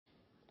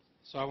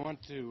So I want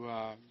to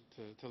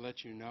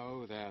let you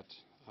know that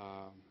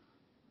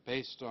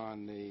based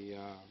on the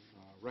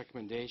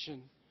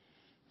recommendation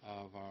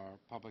of our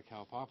public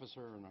health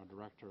officer and our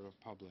director of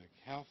public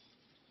health,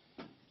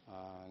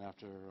 and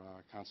after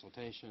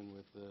consultation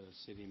with the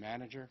city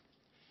manager,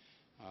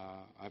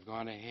 I've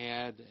gone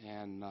ahead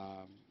and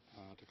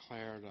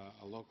declared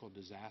a local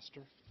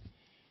disaster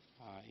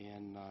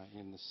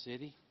in the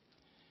city,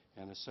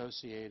 and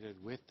associated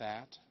with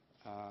that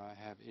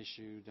have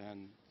issued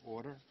an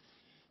order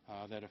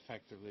that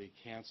effectively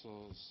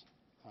cancels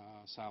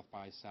South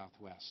by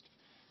Southwest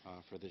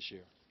for this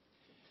year.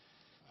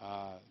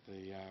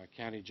 The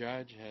county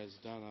judge has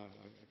done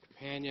a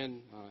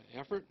companion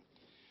effort.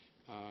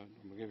 I'm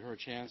going to give her a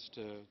chance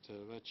to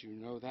let you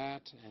know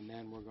that, and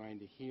then we're going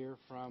to hear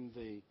from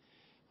the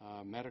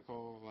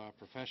medical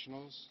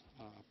professionals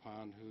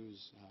upon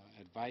whose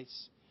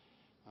advice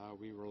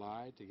we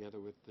relied, together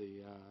with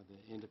the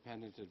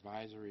independent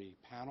advisory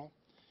panel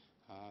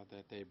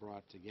that they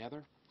brought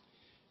together.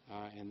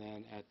 And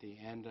then at the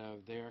end of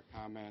their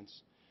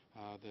comments,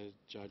 the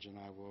judge and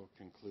I will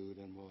conclude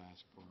and we'll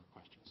ask for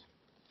questions.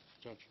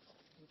 Judge.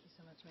 Thank you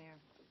so much,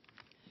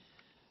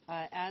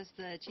 Mayor. As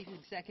the Chief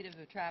Executive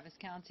of Travis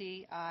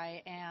County,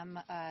 I am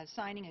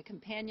signing a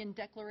companion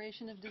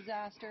declaration of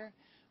disaster,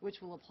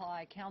 which will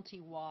apply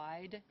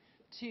county-wide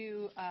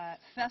to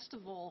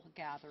festival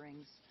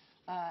gatherings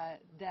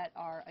that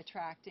are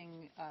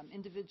attracting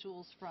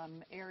individuals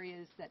from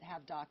areas that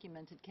have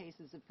documented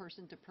cases of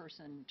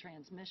person-to-person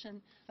transmission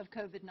of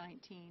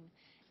COVID-19,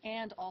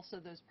 and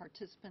also those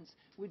participants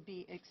would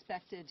be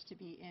expected to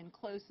be in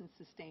close and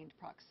sustained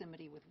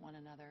proximity with one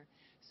another.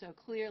 So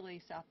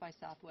clearly South by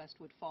Southwest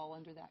would fall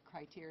under that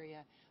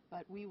criteria,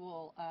 but we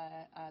will,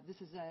 this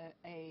is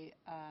a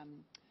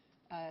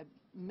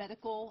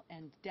medical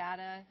and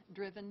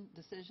data-driven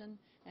decision,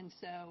 and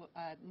so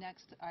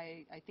next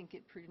I think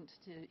it prudent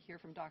to hear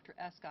from Dr.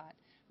 Escott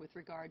with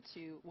regard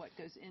to what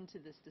goes into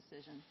this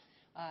decision,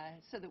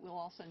 so that we'll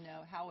also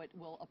know how it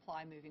will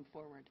apply moving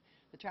forward.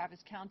 The Travis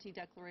County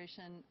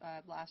declaration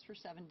lasts for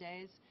 7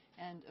 days,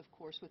 and of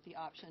course with the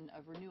option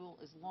of renewal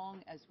as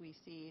long as we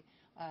see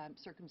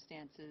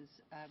circumstances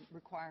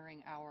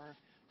requiring our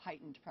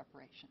heightened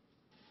preparation.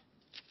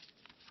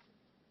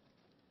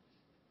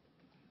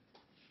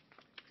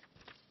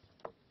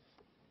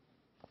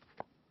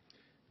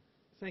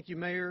 Thank you,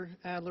 Mayor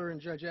Adler and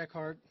Judge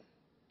Eckhart.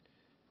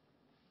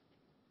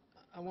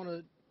 I want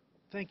to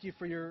thank you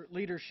for your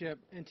leadership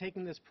in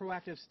taking this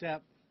proactive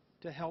step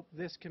to help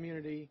this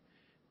community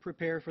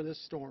prepare for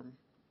this storm.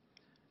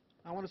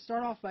 I want to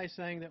start off by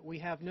saying that we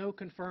have no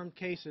confirmed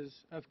cases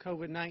of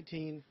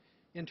COVID-19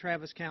 in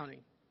Travis County.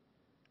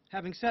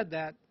 Having said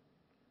that,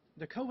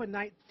 the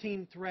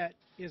COVID-19 threat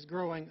is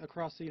growing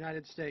across the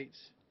United States.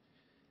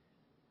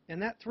 And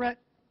that threat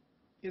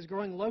is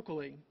growing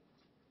locally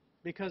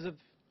because of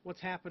what's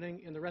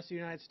happening in the rest of the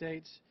United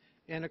States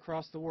and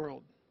across the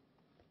world.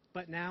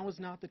 But now is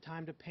not the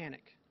time to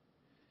panic.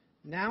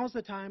 Now is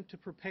the time to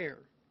prepare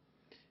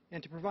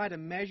and to provide a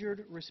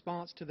measured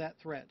response to that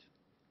threat.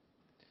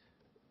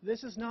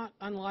 This is not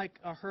unlike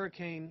a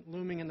hurricane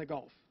looming in the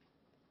Gulf.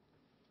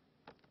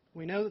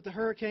 We know that the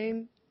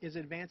hurricane is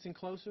advancing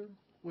closer.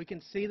 We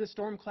can see the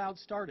storm clouds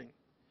starting.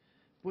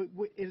 But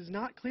it is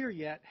not clear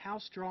yet how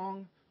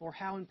strong or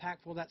how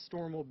impactful that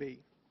storm will be.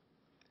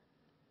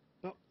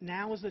 But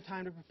now is the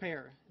time to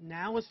prepare.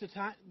 Now is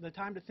the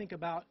time to think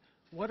about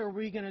what are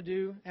we going to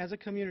do as a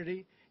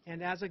community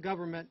and as a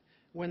government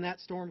when that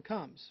storm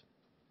comes.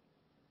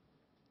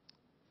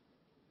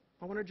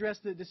 I want to address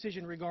the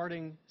decision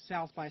regarding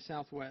South by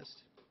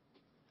Southwest.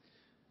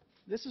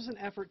 This is an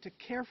effort to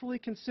carefully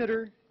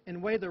consider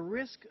and weigh the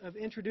risk of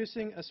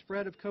introducing a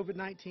spread of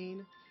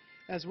COVID-19,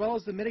 as well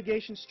as the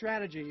mitigation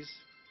strategies.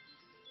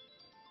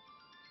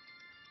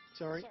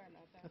 Sorry about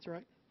that. That's all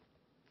right.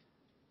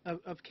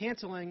 Of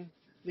canceling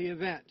the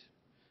event.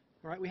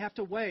 All right, we have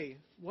to weigh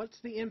what's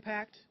the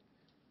impact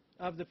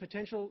of the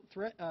potential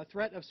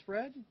threat of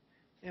spread,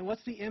 and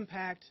what's the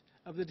impact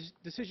of the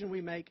decision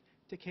we make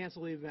to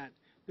cancel the event,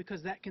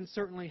 because that can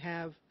certainly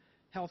have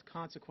health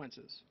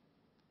consequences.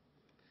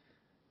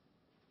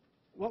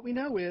 What we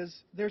know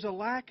is there's a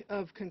lack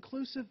of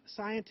conclusive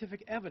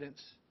scientific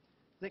evidence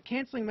that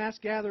canceling mass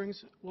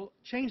gatherings will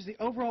change the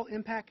overall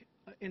impact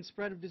in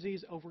spread of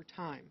disease over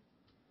time.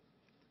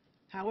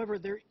 However,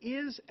 there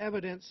is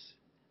evidence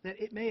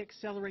that it may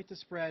accelerate the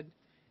spread,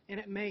 and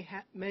it may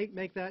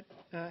make that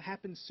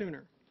happen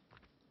sooner.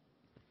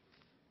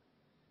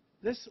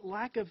 This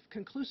lack of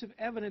conclusive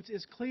evidence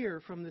is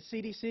clear from the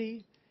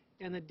CDC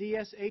and the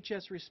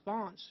DSHS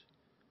response,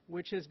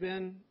 which has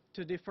been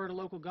to defer to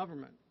local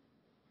government.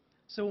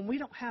 So when we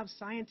don't have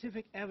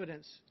scientific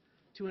evidence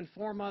to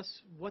inform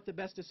us what the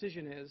best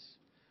decision is,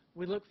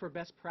 we look for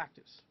best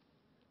practice.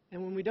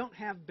 And when we don't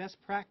have best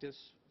practice,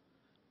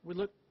 we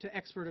look to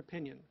expert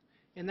opinion,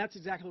 and that's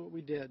exactly what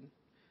we did.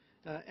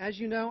 As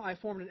you know, I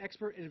formed an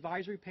expert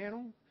advisory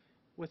panel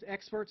with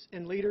experts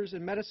and leaders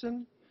in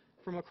medicine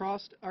from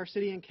across our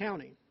city and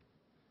county.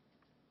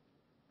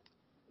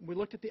 We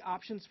looked at the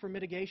options for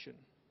mitigation.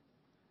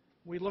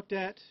 We looked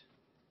at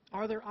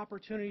Are there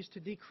opportunities to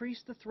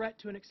decrease the threat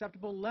to an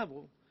acceptable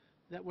level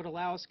that would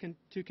allow us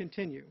to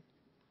continue?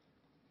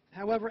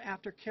 However,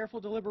 after careful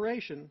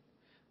deliberation,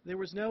 there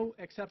was no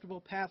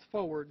acceptable path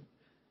forward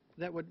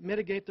that would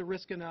mitigate the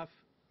risk enough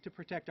to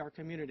protect our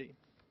community.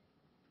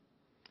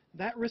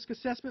 That risk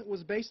assessment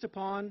was based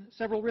upon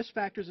several risk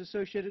factors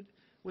associated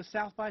with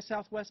South by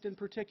Southwest in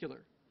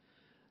particular.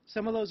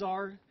 Some of those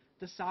are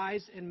the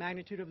size and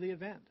magnitude of the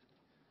event.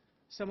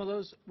 Some of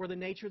those were the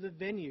nature of the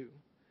venue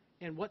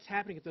and what's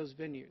happening at those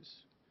venues.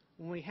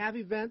 When we have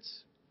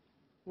events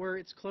where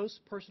it's close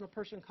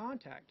person-to-person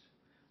contact,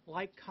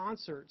 like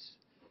concerts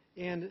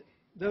and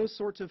those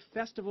sorts of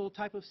festival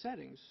type of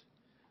settings,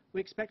 we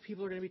expect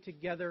people are going to be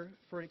together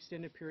for an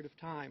extended period of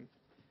time,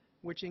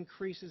 which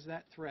increases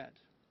that threat.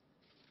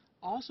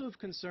 Also of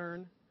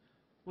concern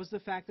was the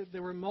fact that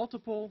there were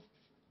multiple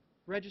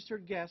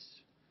registered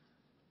guests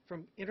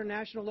from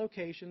international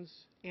locations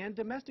and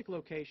domestic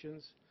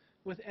locations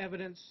with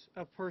evidence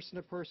of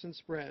person-to-person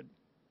spread.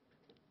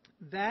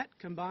 That,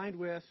 combined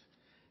with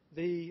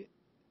the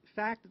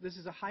fact that this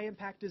is a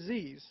high-impact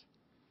disease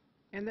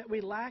and that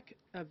we lack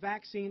a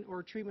vaccine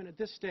or treatment at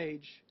this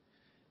stage,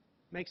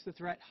 makes the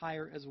threat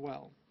higher as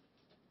well.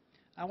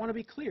 I want to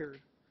be clear,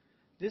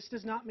 this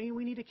does not mean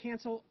we need to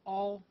cancel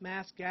all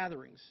mass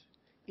gatherings.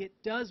 It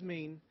does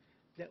mean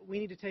that we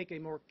need to take a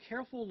more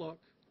careful look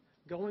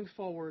going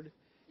forward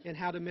in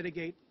how to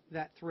mitigate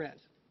that threat.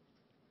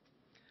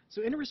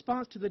 So in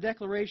response to the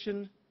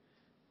declaration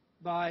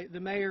by the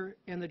mayor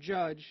and the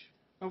judge,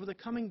 over the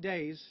coming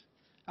days,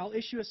 I'll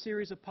issue a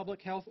series of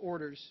public health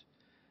orders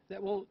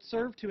that will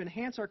serve to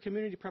enhance our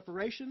community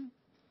preparation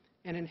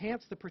and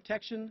enhance the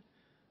protection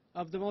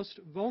of the most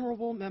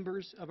vulnerable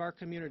members of our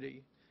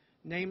community,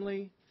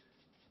 namely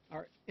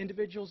our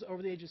individuals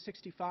over the age of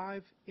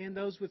 65 and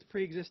those with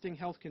pre-existing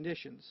health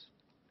conditions.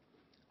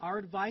 Our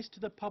advice to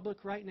the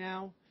public right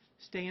now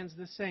stands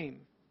the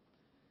same.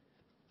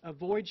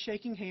 Avoid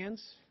shaking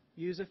hands,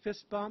 use a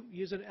fist bump,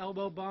 use an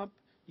elbow bump,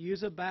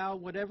 use a bow,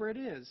 whatever it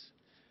is,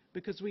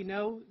 because we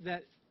know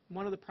that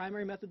one of the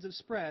primary methods of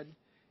spread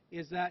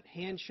is that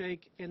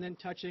handshake and then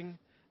touching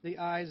the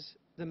eyes,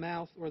 the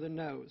mouth, or the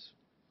nose.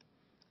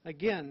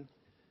 Again,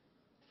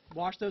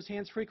 wash those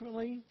hands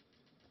frequently.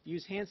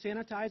 Use hand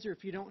sanitizer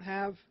if you don't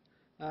have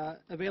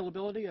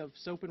availability of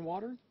soap and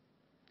water.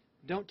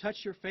 Don't touch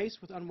your face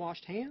with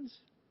unwashed hands.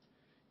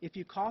 If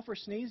you cough or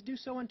sneeze, do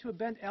so into a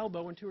bent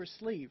elbow, into a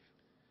sleeve,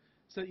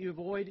 so that you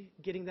avoid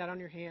getting that on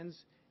your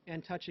hands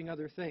and touching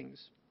other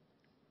things.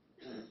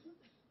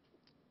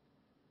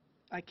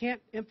 I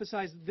can't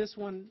emphasize this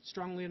one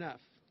strongly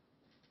enough.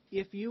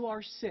 If you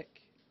are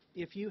sick,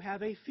 if you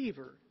have a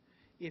fever,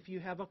 if you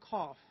have a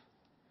cough,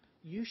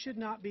 you should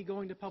not be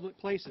going to public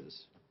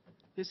places.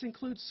 This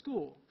includes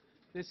school.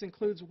 This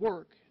includes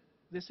work.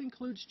 This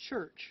includes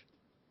church.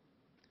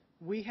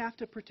 We have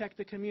to protect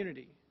the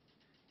community.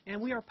 And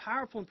we are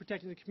powerful in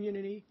protecting the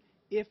community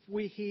if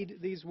we heed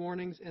these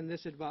warnings and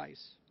this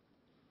advice.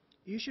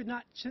 You should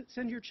not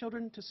send your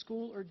children to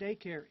school or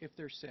daycare if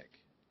they're sick.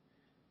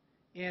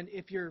 And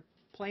if your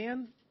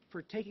plan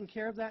for taking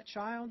care of that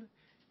child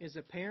is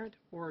a parent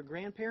or a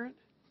grandparent,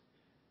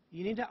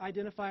 you need to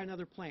identify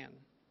another plan.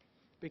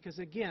 Because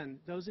again,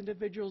 those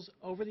individuals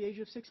over the age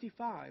of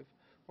 65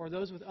 or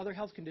those with other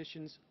health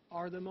conditions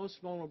are the most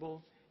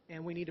vulnerable,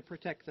 and we need to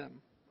protect them.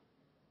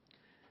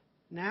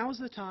 Now is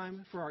the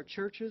time for our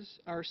churches,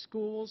 our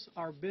schools,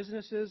 our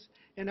businesses,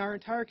 and our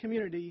entire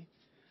community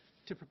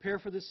to prepare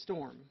for this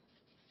storm.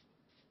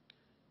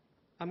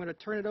 I'm going to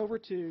turn it over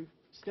to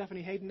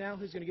Stephanie Hayden now,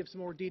 who's going to give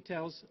some more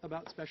details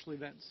about special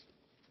events.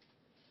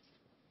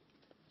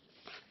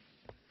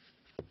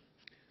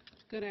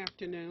 Good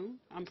afternoon.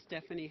 I'm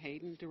Stephanie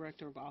Hayden,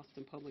 Director of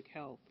Austin Public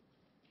Health.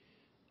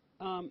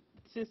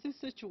 Since this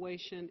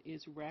situation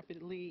is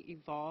rapidly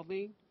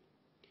evolving,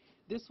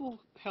 this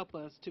will help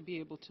us to be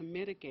able to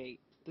mitigate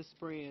the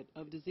spread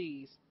of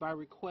disease by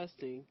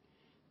requesting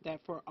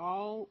that for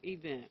all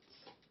events,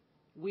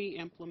 we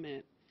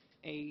implement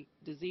a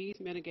disease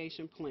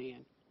mitigation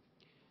plan.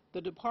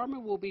 The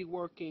department will be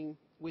working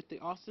with the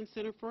Austin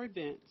Center for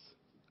Events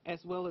as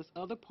well as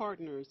other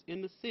partners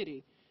in the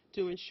city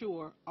to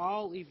ensure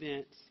all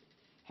events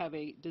have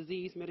a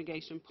disease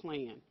mitigation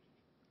plan.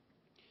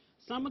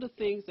 Some of the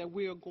things that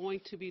we are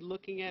going to be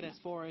looking at as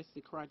far as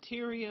the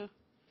criteria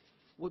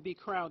would be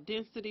crowd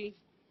density,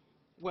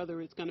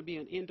 whether it's going to be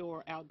an indoor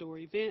or outdoor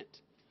event,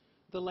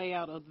 the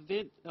layout of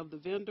the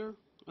vendor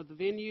or the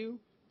venue,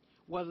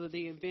 whether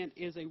the event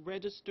is a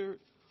registered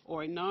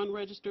or a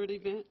non-registered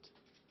event,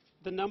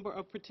 the number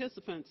of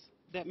participants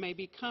that may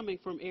be coming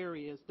from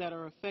areas that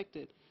are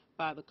affected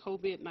by the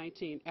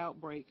COVID-19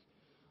 outbreak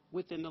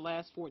within the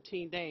last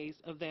 14 days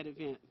of that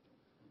event.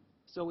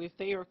 So if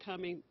they are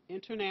coming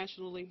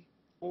internationally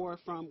or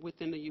from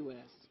within the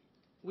U.S.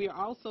 We are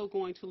also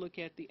going to look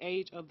at the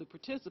age of the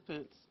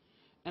participants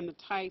and the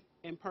type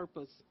and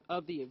purpose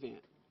of the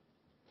event.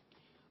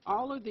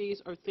 All of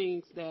these are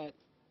things that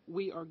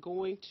we are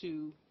going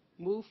to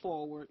move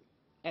forward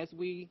as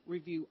we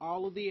review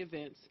all of the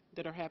events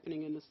that are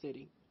happening in the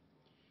city.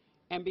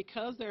 And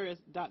because there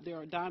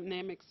are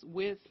dynamics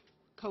with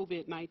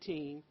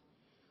COVID-19,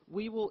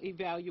 we will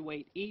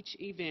evaluate each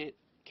event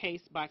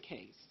case by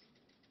case.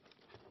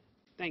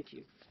 Thank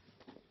you.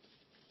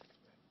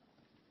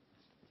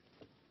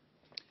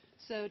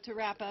 So to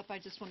wrap up, I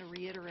just want to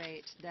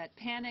reiterate that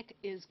panic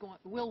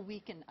will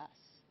weaken us.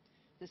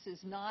 This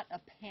is not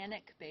a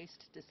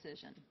panic-based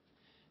decision.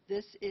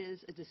 This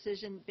is a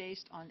decision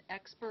based on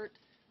expert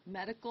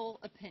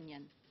medical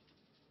opinion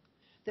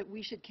that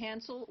we should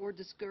cancel or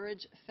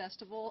discourage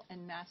festival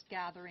and mass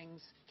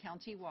gatherings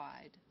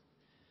countywide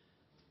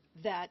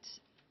that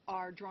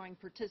are drawing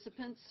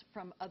participants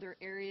from other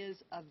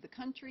areas of the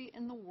country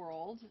and the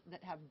world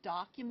that have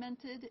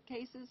documented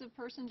cases of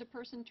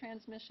person-to-person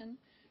transmission.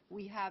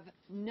 We have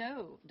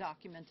no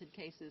documented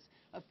cases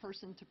of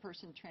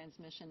person-to-person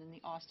transmission in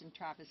the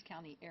Austin-Travis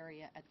County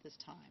area at this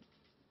time.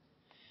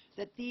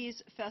 That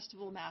these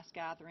festival mass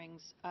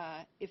gatherings,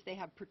 if they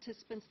have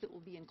participants that will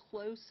be in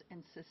close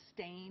and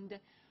sustained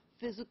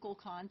physical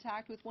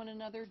contact with one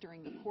another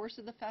during the course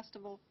of the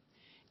festival,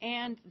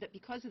 and that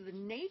because of the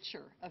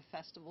nature of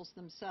festivals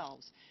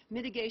themselves,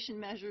 mitigation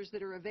measures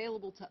that are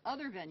available to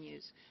other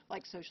venues,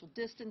 like social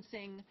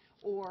distancing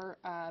or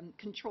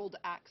controlled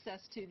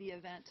access to the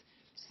event,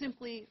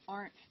 simply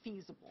aren't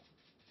feasible.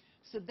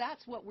 So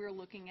that's what we're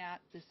looking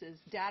at. This is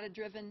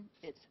data-driven.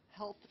 It's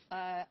health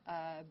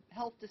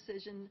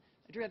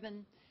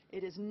decision-driven.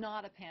 It is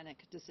not a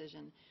panic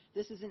decision.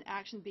 This is an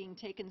action being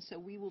taken so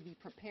we will be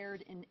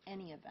prepared in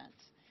any event.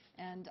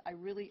 And I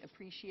really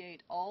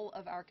appreciate all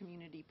of our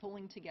community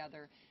pulling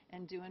together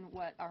and doing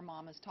what our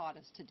mamas taught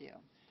us to do.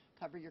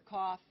 Cover your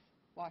cough,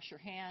 wash your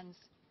hands,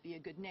 be a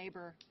good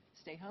neighbor,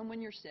 stay home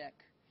when you're sick.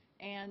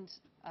 And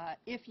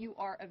if you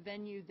are a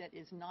venue that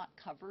is not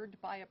covered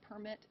by a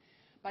permit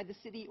by the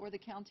city or the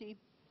county,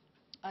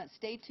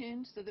 stay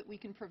tuned so that we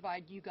can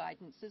provide you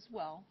guidance as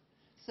well,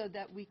 so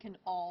that we can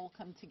all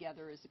come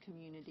together as a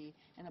community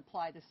and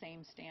apply the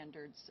same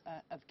standards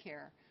of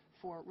care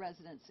for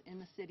residents in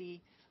the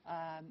city,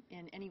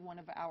 in any one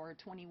of our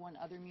 21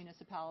 other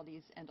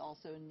municipalities, and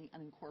also in the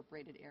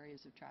unincorporated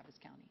areas of Travis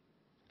County.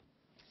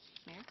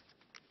 Mayor?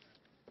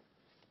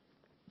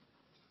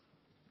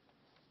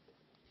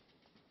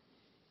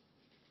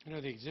 You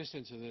know, the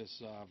existence of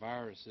this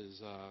virus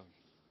is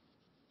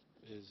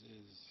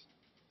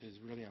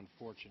really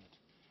unfortunate,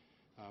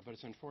 but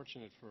it's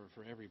unfortunate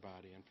for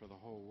everybody and for the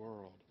whole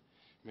world.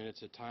 I mean,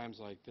 it's at times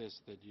like this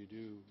that you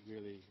do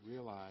really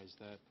realize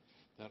that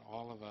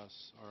all of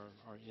us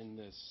are in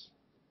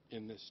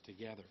this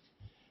together,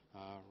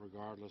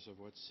 regardless of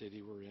what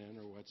city we're in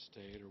or what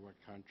state or what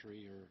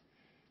country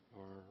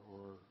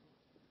or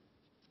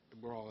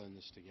we're all in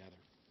this together.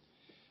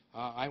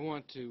 I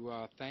want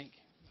to thank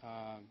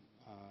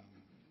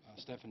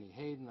Stephanie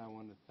Hayden. I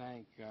want to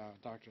thank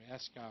Dr.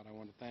 Escott. I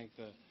want to thank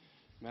the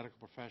medical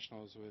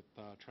professionals with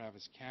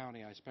Travis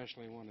County. I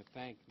especially want to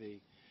thank the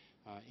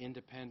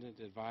independent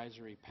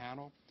advisory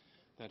panel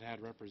that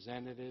had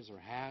representatives or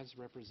has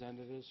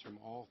representatives from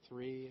all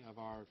three of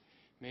our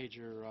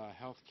major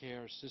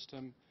healthcare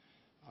system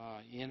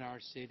in our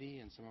city,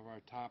 and some of our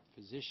top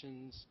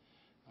physicians,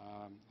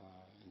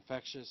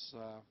 infectious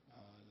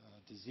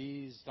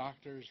disease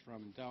doctors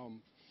from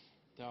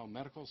Dell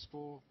Medical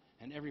School,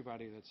 and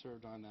everybody that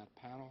served on that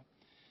panel.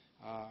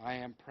 I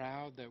am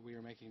proud that we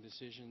are making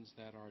decisions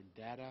that are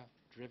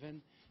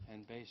data-driven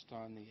and based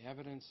on the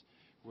evidence,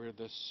 where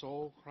the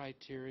sole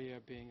criteria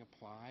being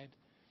applied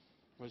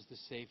was the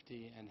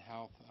safety and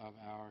health of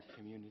our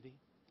community.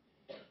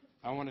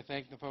 I want to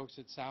thank the folks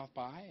at South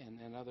by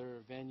and other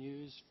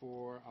venues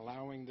for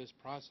allowing this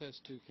process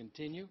to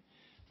continue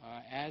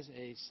as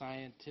a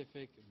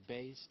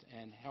scientific-based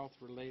and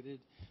health-related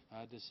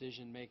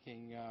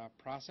decision-making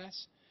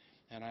process.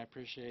 And I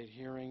appreciate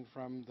hearing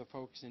from the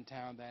folks in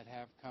town that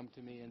have come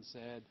to me and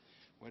said,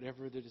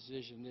 whatever the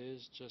decision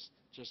is,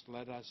 just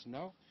let us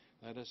know.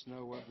 Let us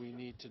know what we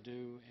need to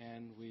do,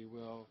 and we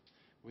will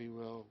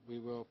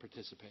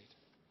participate.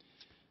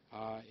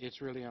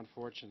 It's really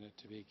unfortunate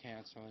to be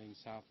canceling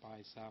South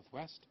by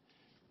Southwest.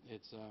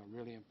 It's a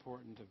really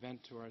important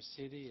event to our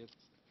city. It's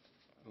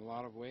in a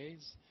lot of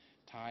ways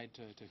tied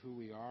to who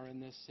we are in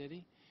this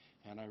city,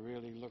 and I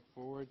really look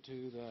forward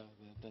to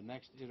the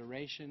next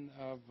iteration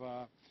of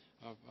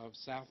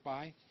South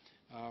by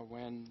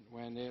when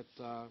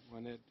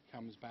it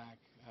comes back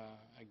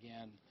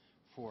again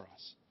for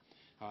us.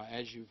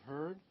 As you've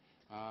heard,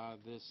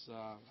 this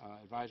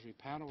advisory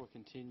panel will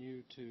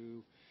continue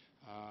to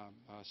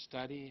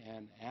study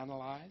and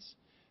analyze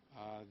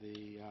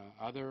the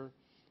other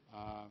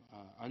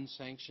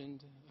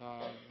unsanctioned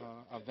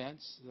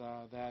events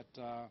that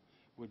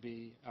would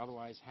be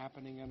otherwise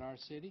happening in our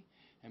city,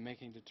 and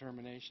making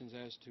determinations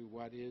as to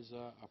what is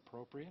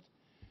appropriate.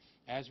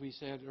 As we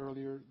said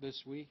earlier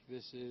this week,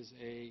 this is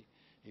a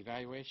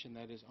evaluation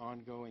that is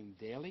ongoing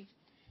daily,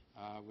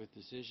 with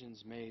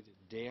decisions made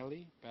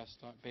daily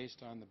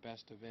based on the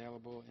best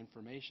available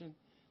information.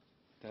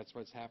 That's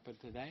what's happened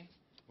today.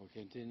 Will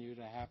continue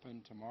to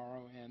happen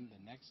tomorrow and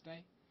the next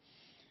day.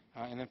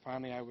 And then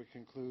finally, I would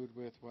conclude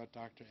with what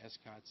Dr.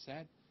 Escott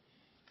said.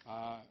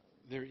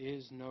 There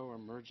is no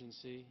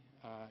emergency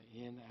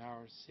in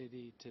our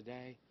city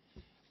today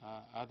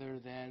other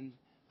than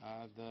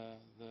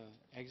the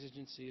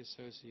exigency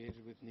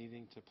associated with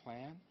needing to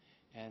plan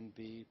and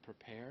be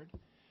prepared,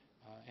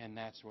 and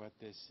that's what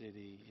this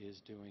city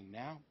is doing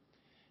now.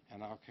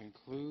 And I'll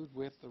conclude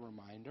with the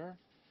reminder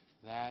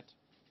that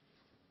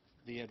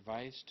the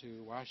advice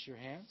to wash your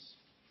hands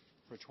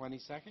for 20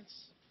 seconds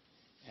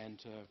and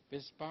to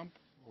fist bump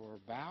or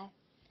bow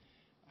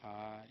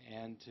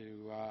and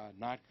to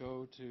not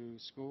go to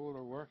school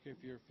or work if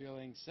you're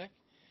feeling sick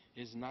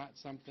is not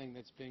something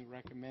that's being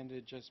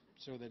recommended just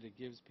so that it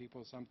gives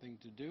people something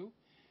to do.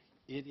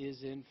 It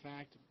is, in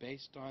fact,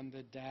 based on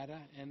the data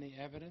and the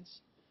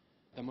evidence,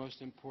 the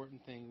most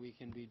important thing we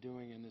can be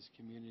doing in this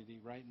community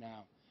right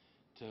now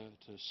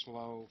to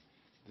slow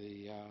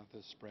the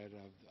spread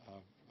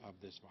of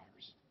this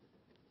virus.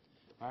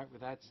 All right,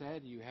 with that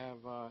said, you have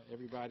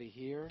everybody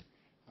here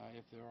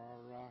if there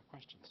are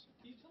questions.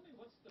 Can you tell me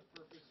what's the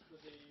purpose for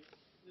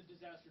the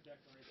disaster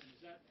declaration?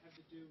 Does that have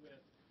to do with,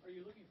 are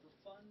you looking for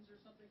funds or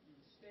something from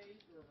the state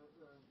or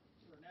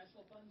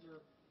national funds, or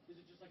is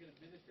it just like an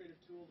administrative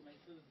tool to make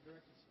sure that the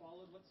directives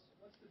followed? What's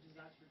the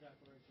disaster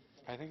declaration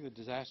for? I think the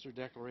disaster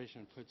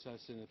declaration puts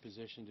us in a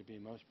position to be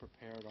most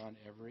prepared on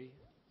every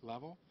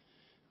level.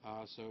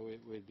 So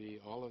it would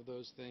be all of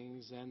those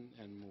things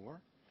and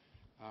more.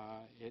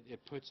 It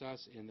puts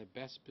us in the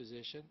best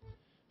position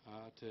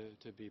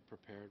to be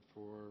prepared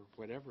for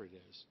whatever it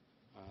is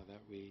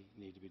that we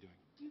need to be doing.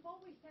 You've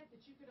always said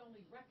that you could only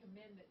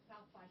recommend that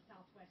South by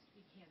Southwest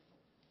be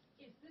canceled.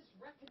 Is this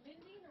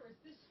recommending, or is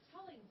this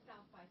telling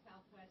South by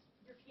Southwest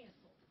you're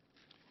canceled?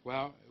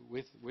 Well,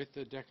 with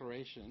the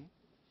declaration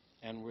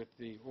and with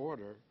the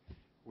order,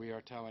 we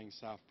are telling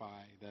South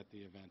by that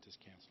the event is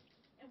canceled.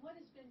 And what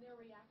has been their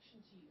reaction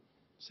to you?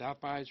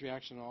 South by's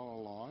reaction all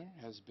along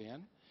has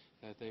been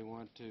that they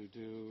want to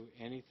do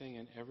anything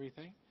and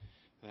everything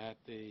that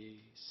the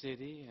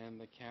city and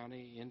the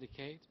county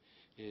indicate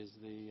is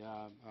the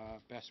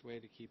best way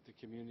to keep the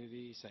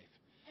community safe.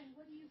 And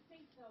what do you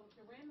think, though?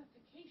 The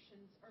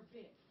ramifications are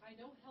big. I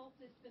know health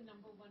is the #1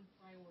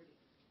 priority,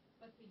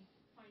 but the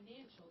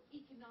financial,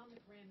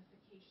 economic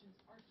ramifications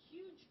are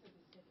huge for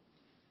the city.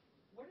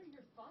 What are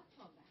your thoughts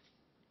on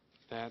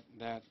that?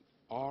 That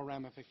all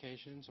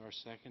ramifications are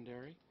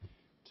secondary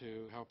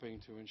to helping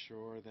to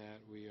ensure that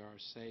we are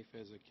safe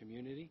as a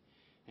community,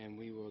 and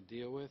we will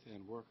deal with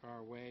and work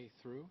our way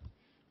through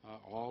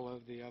all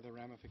of the other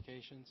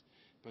ramifications.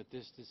 But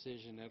this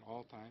decision at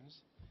all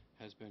times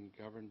has been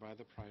governed by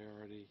the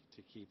priority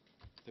to keep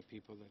the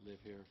people that live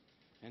here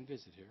and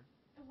visit here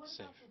And what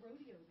safe. about the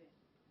rodeo then,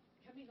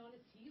 coming on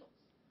its heels?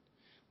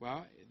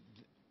 Well,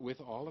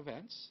 with all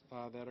events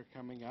that are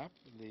coming up,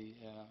 the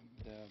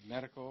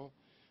medical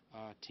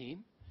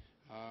team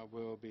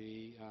will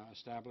be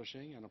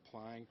establishing and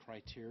applying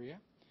criteria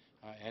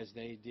as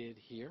they did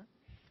here.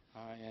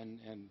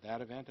 And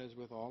that event, as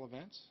with all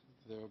events,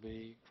 there will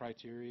be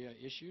criteria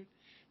issued,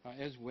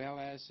 as well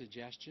as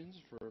suggestions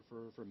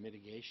for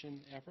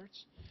mitigation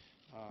efforts.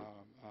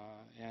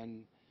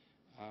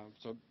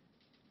 So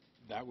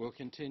that will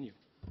continue.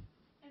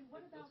 And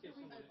what about the Is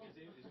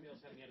anybody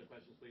else have any other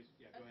questions, please?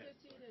 Yeah, go ahead.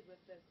 Associated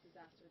with this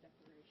disaster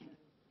declaration,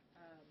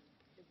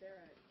 is there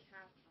a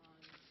cap on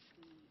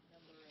the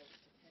number of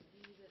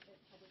attendees at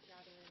public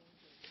gatherings,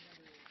 or the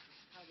number of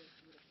how this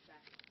would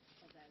affect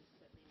events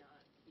that may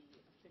not be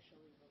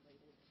officially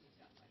related to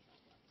South by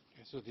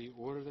Southwest? So the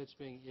order that's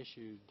being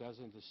issued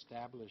doesn't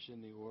establish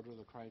in the order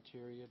the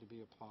criteria to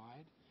be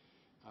applied.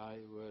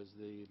 It was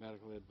the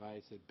medical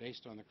advice that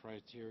based on the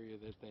criteria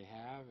that they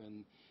have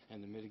and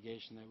the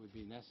mitigation that would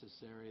be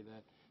necessary,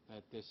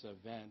 that this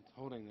event,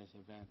 holding this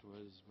event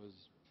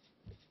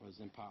was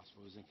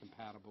impossible, was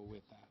incompatible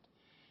with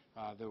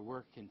that. The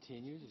work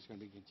continues. It's going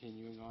to be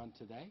continuing on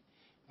today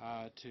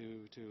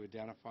to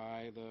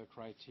identify the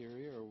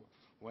criteria or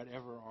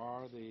whatever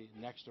are the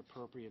next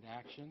appropriate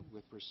action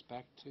with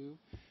respect to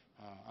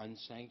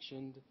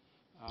unsanctioned,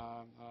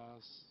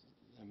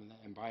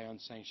 and by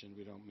unsanctioned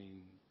we don't mean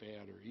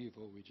bad or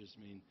evil, we just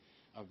mean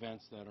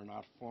events that are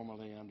not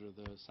formally under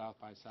the South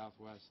by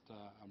Southwest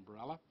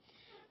umbrella.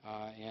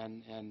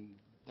 And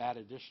that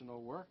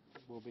additional work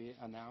will be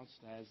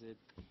announced as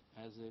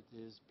it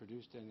is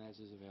produced and as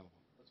is available.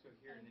 Let's go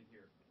here and then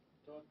here.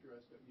 Dr.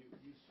 Escott, you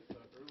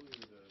earlier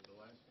the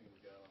last thing we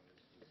got on this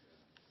was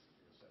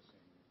you're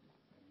assessing,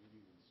 and you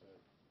even said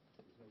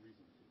there's no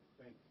reason to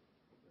think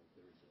that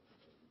there's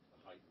a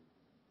heightened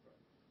threat.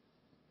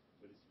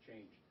 But it's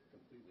changed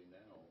completely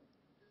now.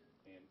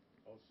 And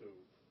also,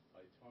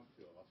 I talked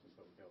to Austin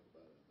Public Health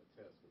about a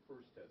test, the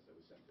first test that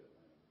was sent to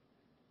Atlanta,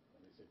 and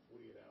they said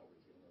 48 hours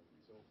you'll know the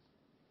results.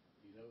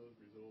 Do you know those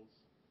results?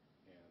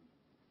 And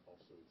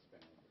also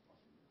expound upon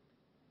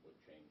what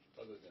changed,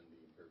 other than the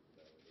empirical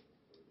data or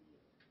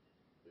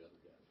the other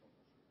data from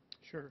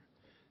elsewhere. Sure.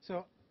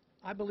 So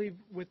I believe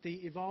with the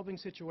evolving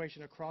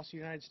situation across the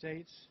United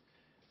States,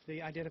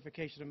 the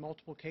identification of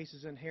multiple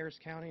cases in Harris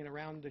County and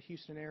around the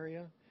Houston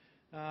area,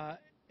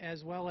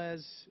 as well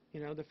as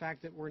the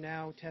fact that we're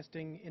now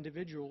testing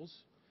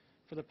individuals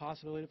for the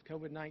possibility of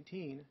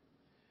COVID-19,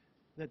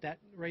 that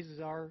raises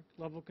our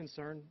level of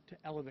concern to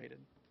elevated.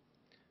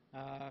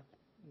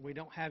 We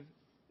don't have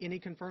any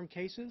confirmed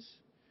cases.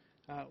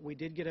 We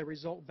did get a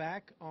result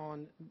back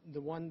on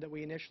the one that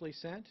we initially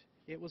sent.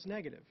 It was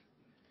negative.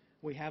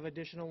 We have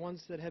additional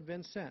ones that have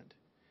been sent.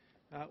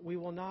 We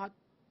will not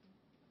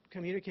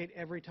communicate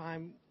every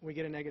time we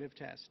get a negative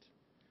test.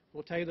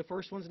 We'll tell you the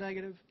first one's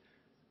negative,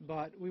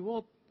 but we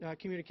will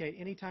communicate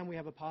anytime we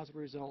have a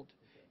positive result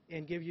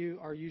and give you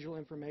our usual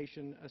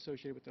information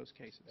associated with those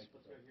cases. Let's go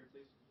here,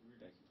 please.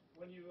 Thank you.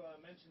 When you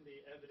mentioned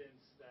the evidence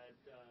that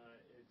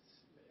it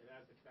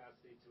has the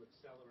capacity to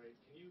accelerate,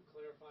 can you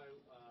clarify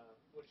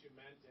what you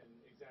meant and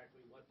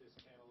exactly what this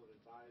panel of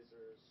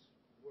advisors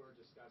were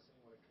discussing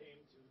when it came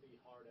to the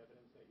hard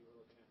evidence that you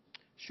were looking at?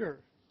 Sure.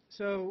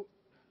 So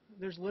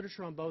there's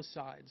literature on both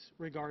sides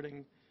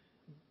regarding,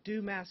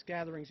 do mass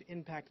gatherings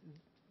impact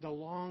the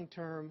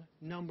long-term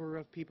number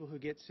of people who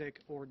get sick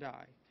or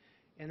die?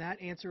 And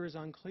that answer is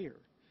unclear.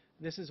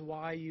 This is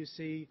why you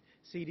see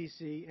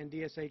CDC and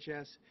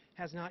DSHS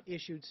has not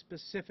issued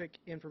specific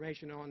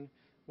information on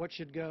what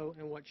should go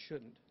and what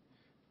shouldn't.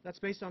 That's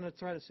based on a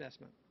threat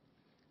assessment.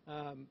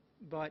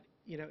 But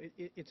you know,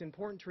 it's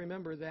important to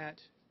remember that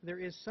there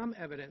is some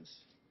evidence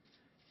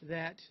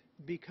that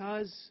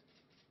because,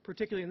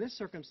 particularly in this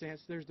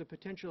circumstance, there's the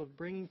potential of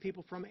bringing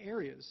people from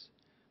areas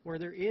where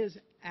there is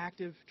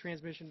active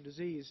transmission of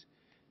disease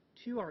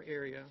to our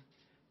area,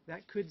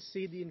 that could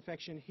seed the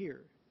infection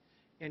here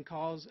and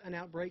cause an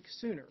outbreak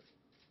sooner.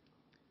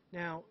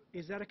 Now,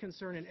 is that a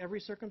concern in every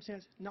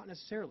circumstance? Not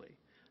necessarily.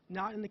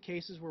 Not in the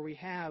cases where we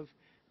have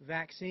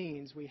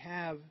vaccines, we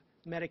have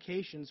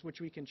medications which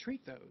we can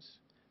treat those.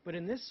 But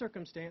in this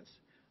circumstance,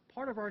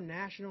 part of our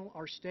national,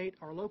 our state,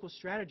 our local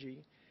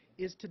strategy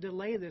is to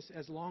delay this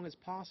as long as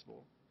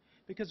possible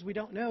because we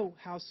don't know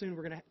how soon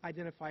we're going to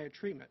identify a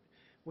treatment.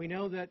 We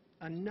know that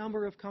a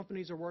number of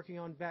companies are working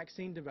on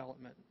vaccine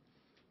development.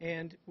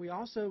 And we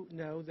also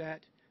know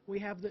that we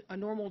have a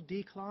normal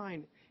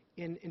decline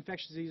in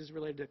infectious diseases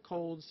related to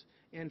colds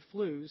and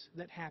flus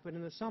that happen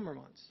in the summer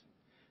months.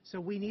 So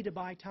we need to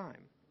buy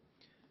time.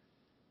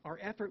 Our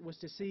effort was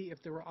to see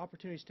if there were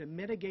opportunities to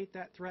mitigate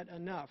that threat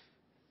enough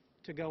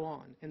to go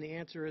on. And the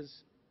answer is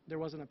there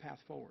wasn't a path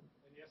forward.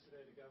 And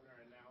yesterday the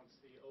governor announced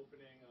the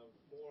opening of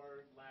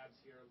more labs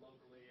here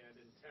locally and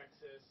in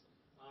Texas.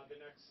 The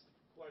next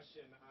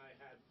question I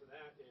had for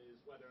that is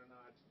whether or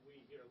not we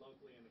here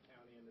locally in the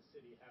county and the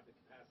city have the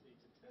capacity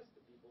to test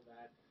the people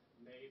that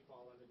may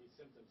fall under these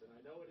symptoms. And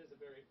I know it is a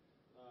very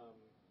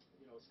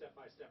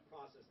step-by-step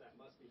process that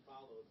must be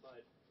followed,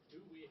 but do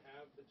we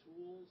have the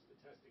tools, the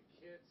testing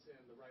kits, and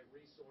the right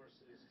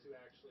resources to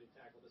actually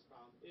tackle this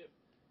problem if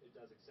it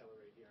does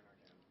accelerate here in our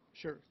county?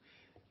 Sure.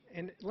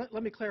 And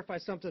let me clarify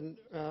something,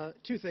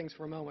 two things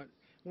for a moment.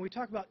 When we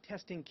talk about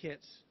testing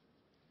kits,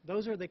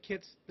 those are the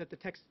kits that the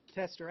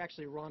tests are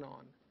actually run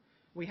on.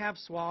 We have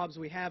swabs,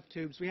 we have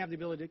tubes, we have the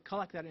ability to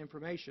collect that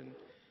information.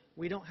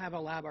 We don't have a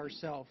lab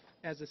ourselves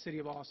as the City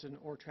of Austin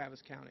or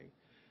Travis County.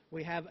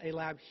 We have a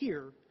lab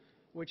here,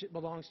 which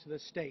belongs to the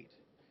state,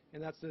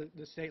 and that's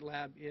the state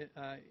lab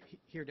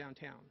here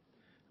downtown.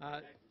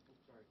 Sorry.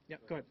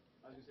 Yeah, go ahead.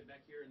 I was going to say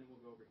back here, and then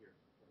we'll go over here.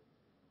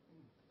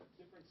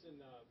 Difference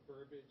in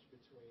verbiage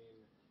between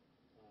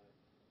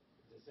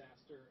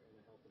disaster and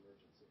a health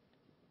emergency.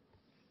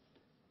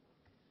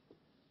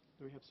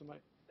 Do we have somebody?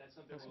 That's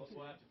something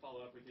we'll have to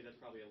follow up with you. That's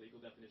probably a legal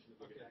definition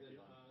that we'll get back to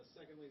you on.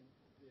 Secondly,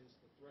 is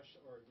the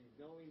threshold, or the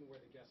knowing where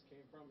the guest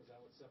came from, is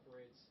that what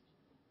separates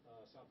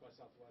South by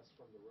Southwest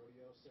from the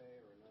rodeo, say,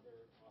 or another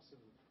awesome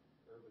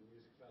urban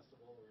music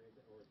festival, or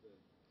anything, or the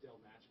Dale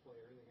Match Play,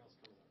 or anything else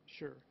coming up?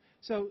 Sure.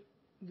 So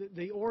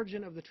the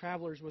origin of the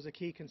travelers was a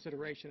key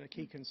consideration, a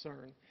key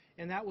concern,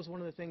 and that was one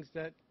of the things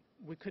that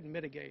we couldn't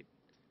mitigate,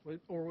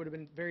 or would have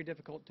been very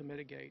difficult to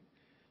mitigate.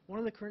 One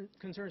of the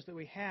concerns that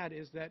we had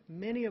is that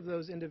many of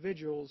those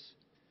individuals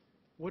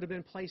would have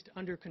been placed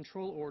under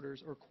control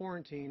orders or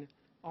quarantine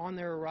on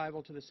their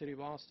arrival to the City of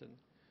Austin.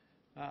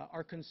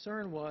 Our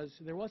concern was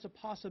there was a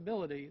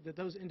possibility that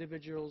those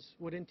individuals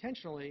would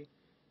intentionally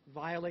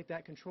violate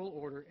that control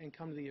order and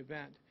come to the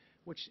event,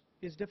 which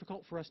is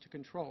difficult for us to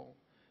control.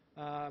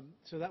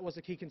 So that was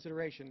a key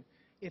consideration.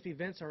 If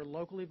events are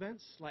local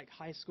events, like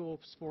high school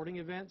sporting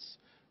events,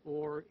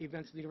 or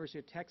events at the University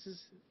of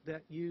Texas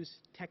that use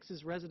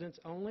Texas residents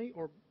only,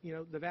 or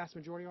the vast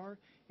majority are,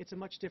 it's a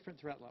much different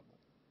threat level.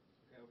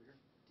 Okay, over here.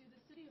 Do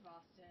the City of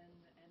Austin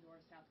and or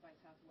South by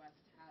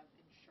Southwest have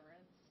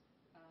insurance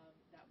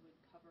that would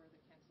cover the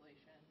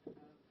cancellation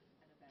of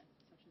an event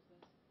such as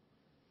this?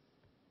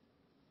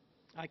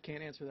 I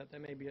can't answer that. That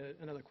may be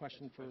another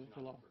question for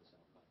law.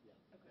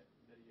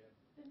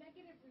 The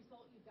negative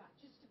result you got,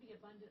 just to be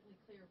abundantly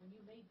clear, when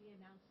you made the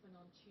announcement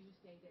on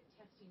Tuesday that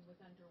testing was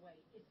underway,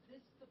 is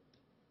this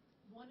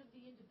one of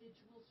the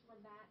individuals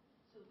from that,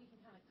 so that we can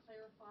kind of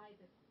clarify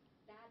that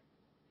that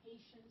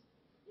patient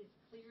is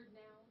cleared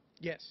now?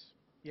 Yes,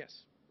 yes.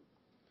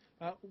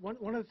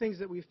 One of the things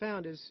that we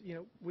found is,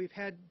 we've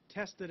had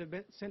tests that have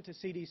been sent to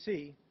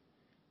CDC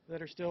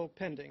that are still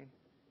pending,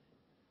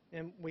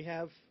 and we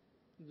have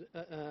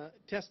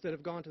tests that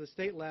have gone to the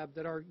state lab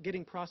that are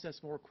getting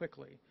processed more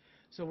quickly.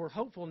 So we're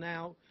hopeful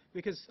now,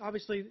 because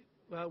obviously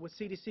with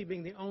CDC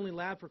being the only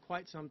lab for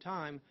quite some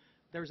time,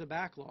 there's a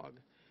backlog.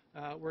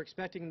 We're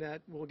expecting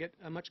that we'll get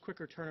a much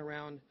quicker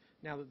turnaround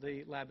now that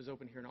the lab is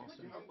open here in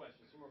Austin.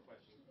 Two more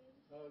questions.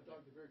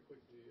 Doctor, very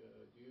quickly,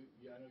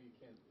 I know you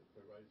can't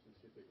provide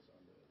specifics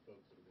on the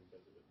folks that have been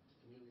tested, but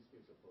can you at least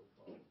give us a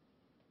profile?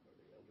 Are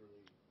they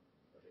elderly?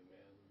 Are they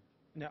men?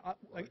 Now,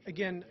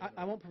 again,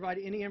 I won't provide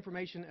any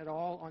information at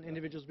all on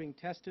individuals being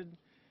tested.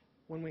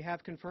 When we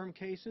have confirmed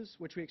cases,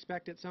 which we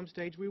expect at some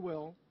stage we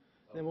will,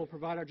 then we'll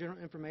provide our general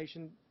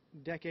information,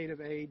 decade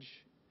of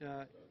age, and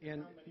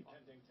How many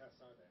pending tests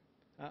are there?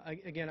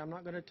 again, I'm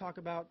not going to talk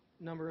about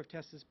number of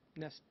tests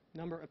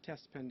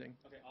pending.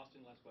 Okay,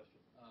 Austin, last question.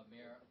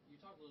 Mayor, you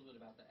talked a little bit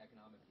about the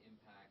economic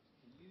impact.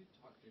 Can you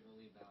talk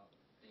generally about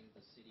things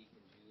the city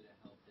can do to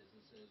help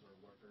businesses or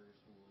workers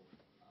who will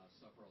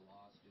suffer a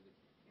loss due to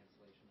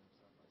cancellation of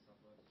South by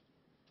Southwest?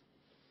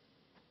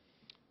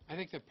 I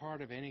think that part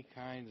of any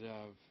kind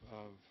of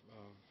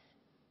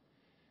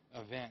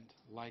event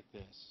like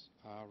this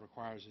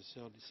requires a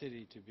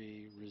city to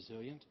be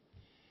resilient.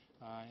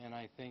 And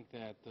I think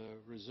that the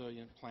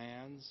resilient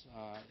plans,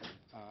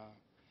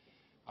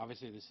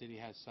 obviously the city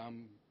has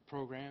some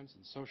programs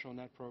and social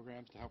net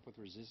programs to help with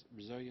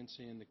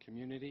resiliency in the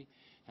community,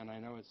 and I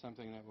know it's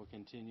something that we'll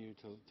continue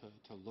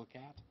to look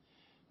at.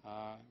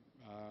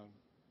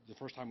 The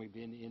first time we've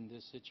been in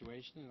this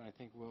situation, and I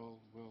think we'll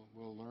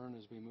learn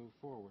as we move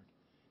forward.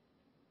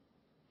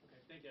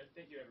 Okay,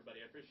 thank you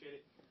everybody. I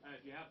appreciate it.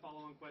 If you have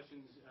follow-on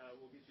questions,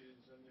 we'll get you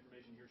some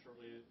information here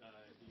shortly. You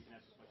can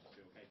ask us questions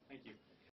too. Okay, thank you.